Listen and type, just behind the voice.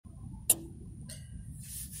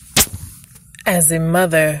As a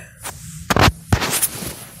mother,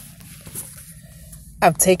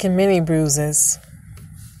 I've taken many bruises,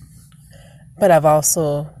 but I've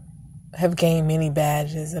also have gained many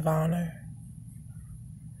badges of honor.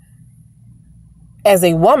 As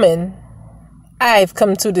a woman, I've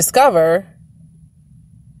come to discover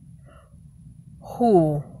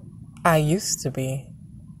who I used to be.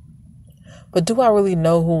 But do I really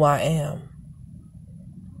know who I am?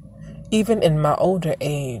 Even in my older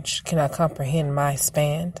age, can I comprehend my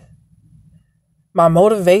span? My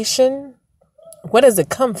motivation? Where does it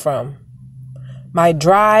come from? My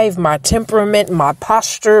drive, my temperament, my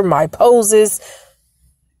posture, my poses,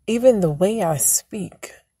 even the way I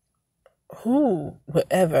speak. Who would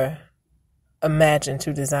ever imagine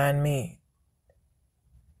to design me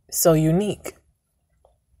so unique?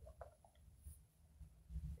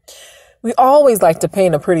 We always like to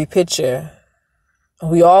paint a pretty picture.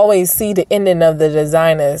 We always see the ending of the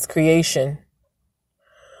designer's creation.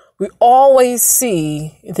 We always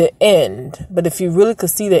see the end, but if you really could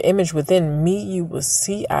see the image within me, you will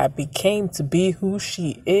see I became to be who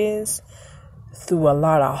she is through a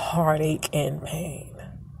lot of heartache and pain.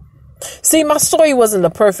 See, my story wasn't a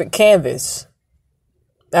perfect canvas.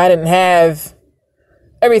 I didn't have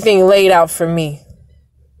everything laid out for me.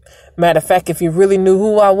 Matter of fact, if you really knew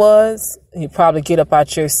who I was, you'd probably get up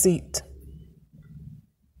out your seat.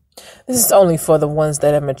 This is only for the ones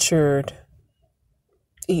that have matured,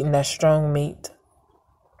 eating that strong meat.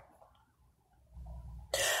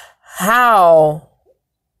 How,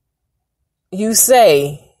 you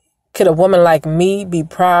say, could a woman like me be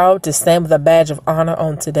proud to stand with a badge of honor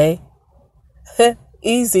on today?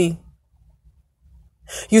 Easy.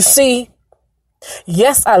 You see,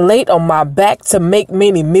 yes, I laid on my back to make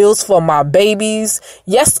many meals for my babies.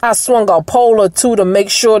 Yes, I swung a pole or two to make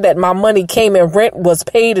sure that my money came and rent was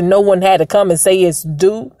paid and no one had to come and say it's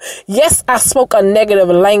due. Yes, I spoke a negative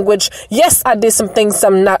language. Yes, I did some things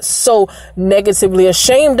I'm not so negatively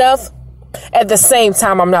ashamed of. At the same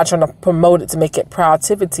time, I'm not trying to promote it to make it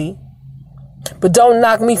productivity. But don't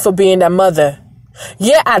knock me for being that mother.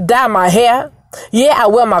 Yeah, I dye my hair. Yeah, I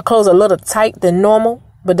wear my clothes a little tight than normal,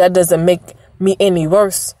 but that doesn't make me any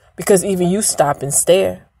worse because even you stop and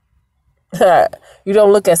stare. You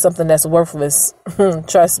don't look at something that's worthless.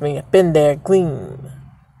 Trust me, I've been there, gleam.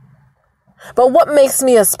 But what makes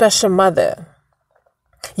me a special mother?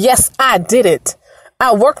 Yes, I did it.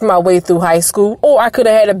 I worked my way through high school, or I could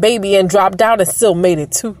have had a baby and dropped out and still made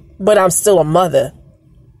it too. But I'm still a mother.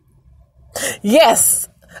 Yes,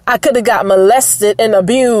 I could have got molested and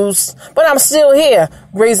abused, but I'm still here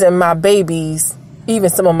raising my babies. Even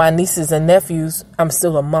some of my nieces and nephews, I'm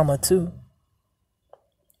still a mama too.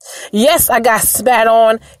 Yes, I got spat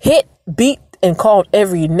on, hit, beat, and called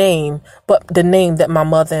every name but the name that my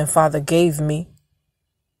mother and father gave me.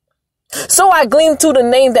 So I gleamed to the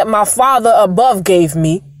name that my father above gave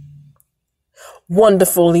me.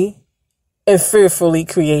 Wonderfully and fearfully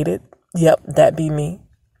created. Yep, that be me.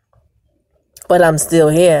 But I'm still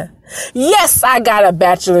here. Yes, I got a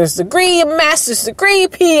bachelor's degree, a master's degree,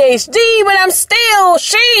 PhD, but I'm still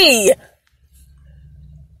she.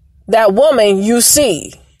 That woman you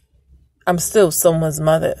see, I'm still someone's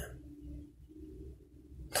mother.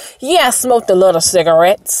 Yeah, I smoked a little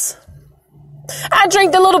cigarettes. I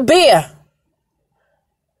drank a little beer.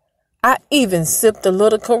 I even sipped a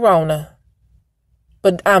little Corona.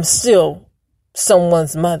 But I'm still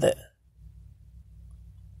someone's mother.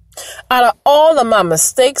 Out of all of my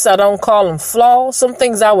mistakes, I don't call them flaws. Some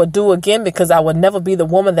things I would do again because I would never be the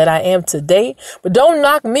woman that I am today. But don't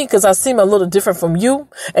knock me because I seem a little different from you.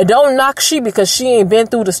 And don't knock she because she ain't been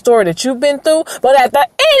through the story that you've been through. But at the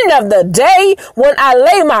end of the day, when I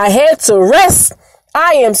lay my head to rest,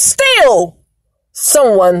 I am still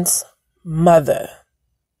someone's mother.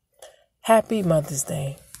 Happy Mother's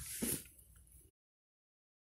Day.